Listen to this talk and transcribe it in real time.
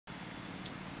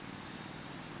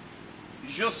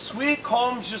Je suis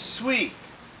comme je suis.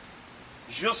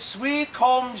 Je suis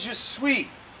comme je suis.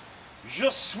 Je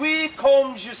suis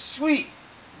comme je suis.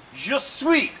 Je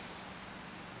suis.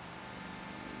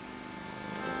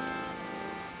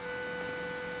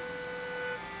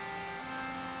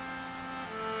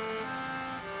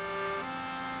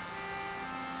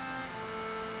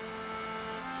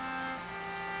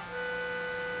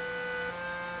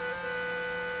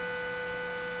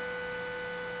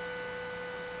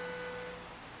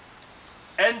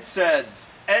 NSAIDs,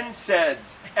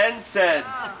 NSAIDs,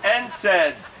 NSAIDs,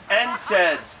 NSAIDs,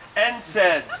 NSAIDs,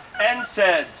 NSAIDs,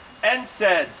 NSAIDs,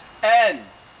 NSAIDs, N.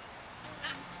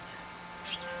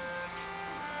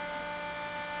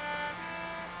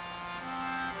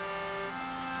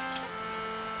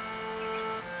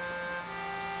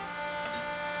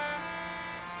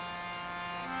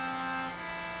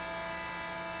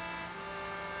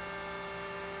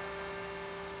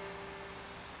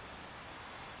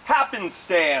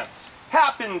 Happenstance,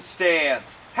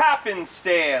 happenstance,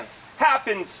 happenstance,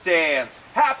 happenstance,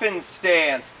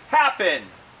 happenstance, happen.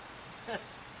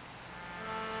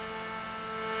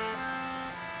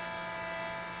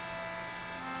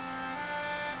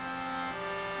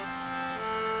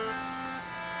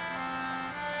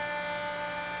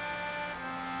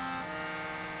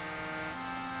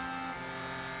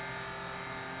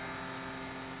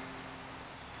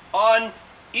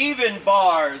 Uneven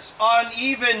bars,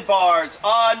 uneven bars,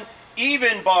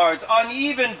 uneven bars,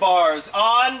 uneven bars,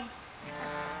 on.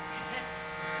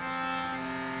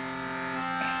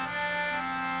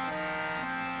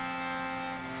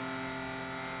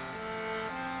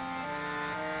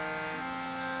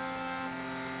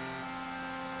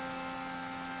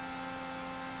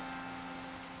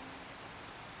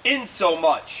 In so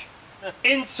much,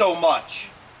 in so much,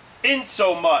 in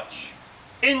so much,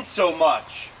 in so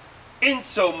much. In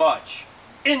so much,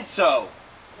 in so.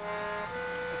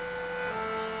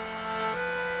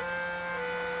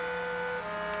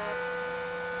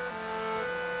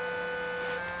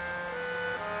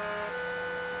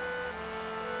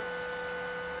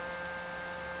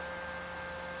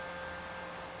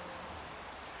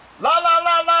 La la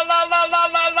la la la la la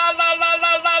la la la la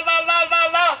la la la la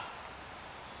la la.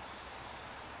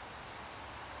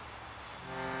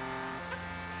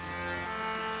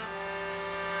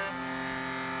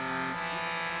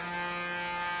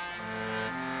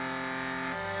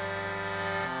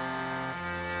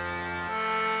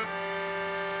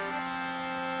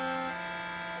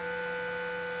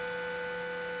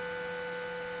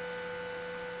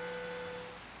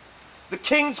 The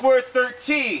Kingsworth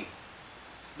 13.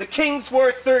 The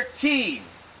Kingsworth 13.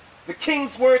 The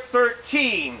Kingsworth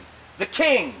 13. The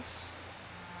Kings.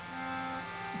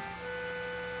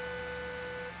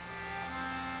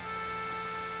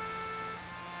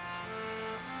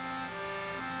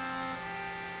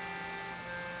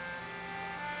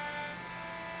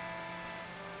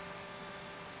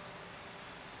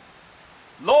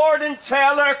 Lord and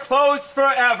Taylor closed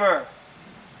forever.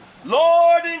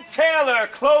 Lord and Taylor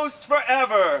closed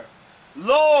forever.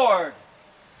 Lord.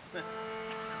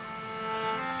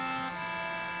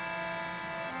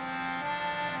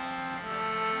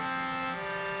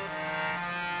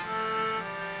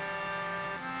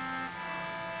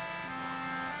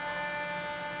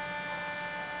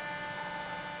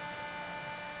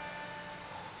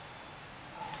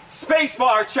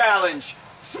 Spacebar challenge.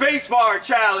 Spacebar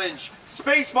challenge.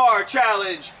 Spacebar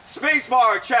challenge.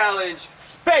 Spacebar challenge.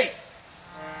 Space.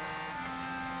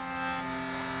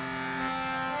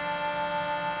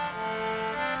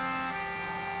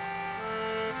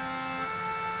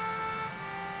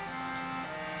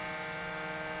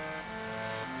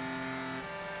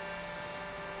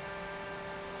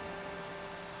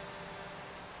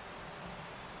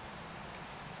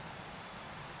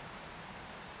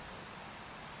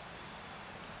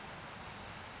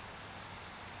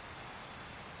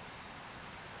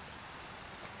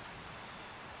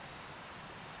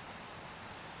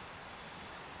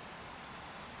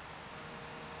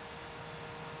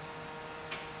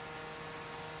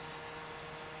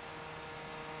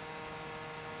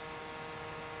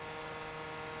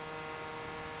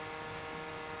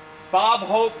 Bob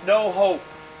Hope, no hope.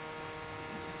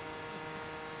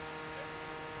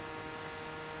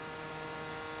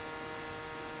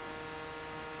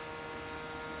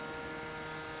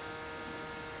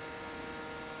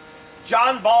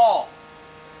 John Ball.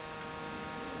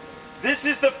 This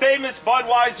is the famous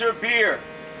Budweiser beer.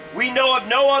 We know of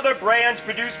no other brand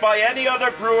produced by any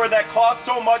other brewer that costs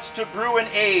so much to brew and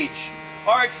age.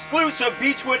 Our exclusive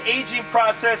Beechwood aging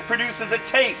process produces a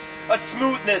taste, a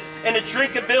smoothness, and a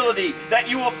drinkability that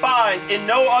you will find in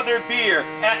no other beer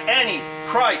at any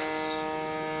Christ.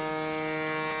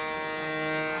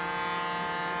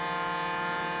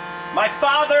 My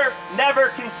father never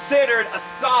considered a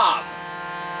sob.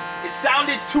 It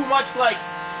sounded too much like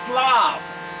slob.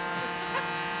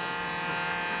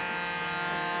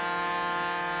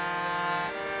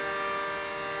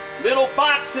 Little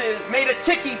boxes made of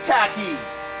ticky-tacky.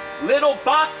 Little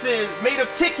boxes made of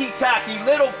ticky-tacky.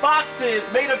 Little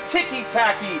boxes made of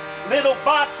ticky-tacky. Little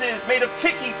boxes made of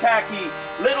ticky-tacky.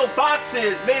 Little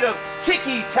boxes made of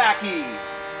ticky-tacky.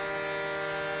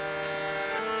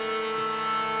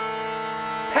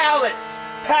 Pallets,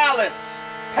 palace,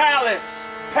 palace,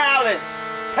 palace,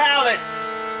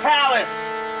 pallets, palace,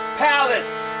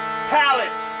 palace,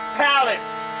 pallets,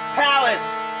 pallets,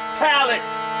 palace,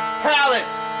 pallets,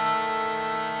 palace.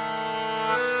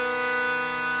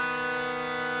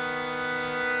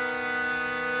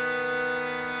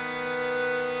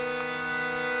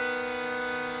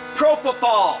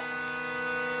 Propofol.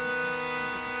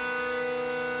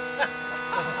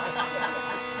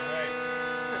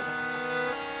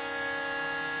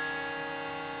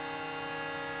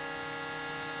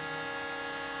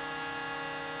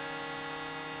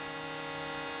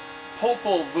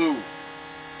 Popol Vuh.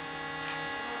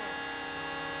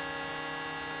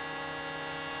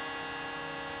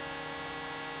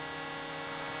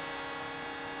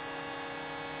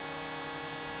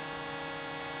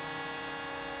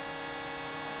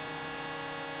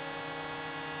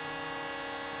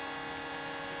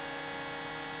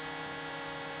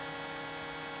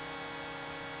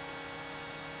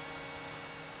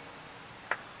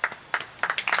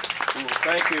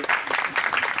 Thank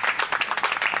you.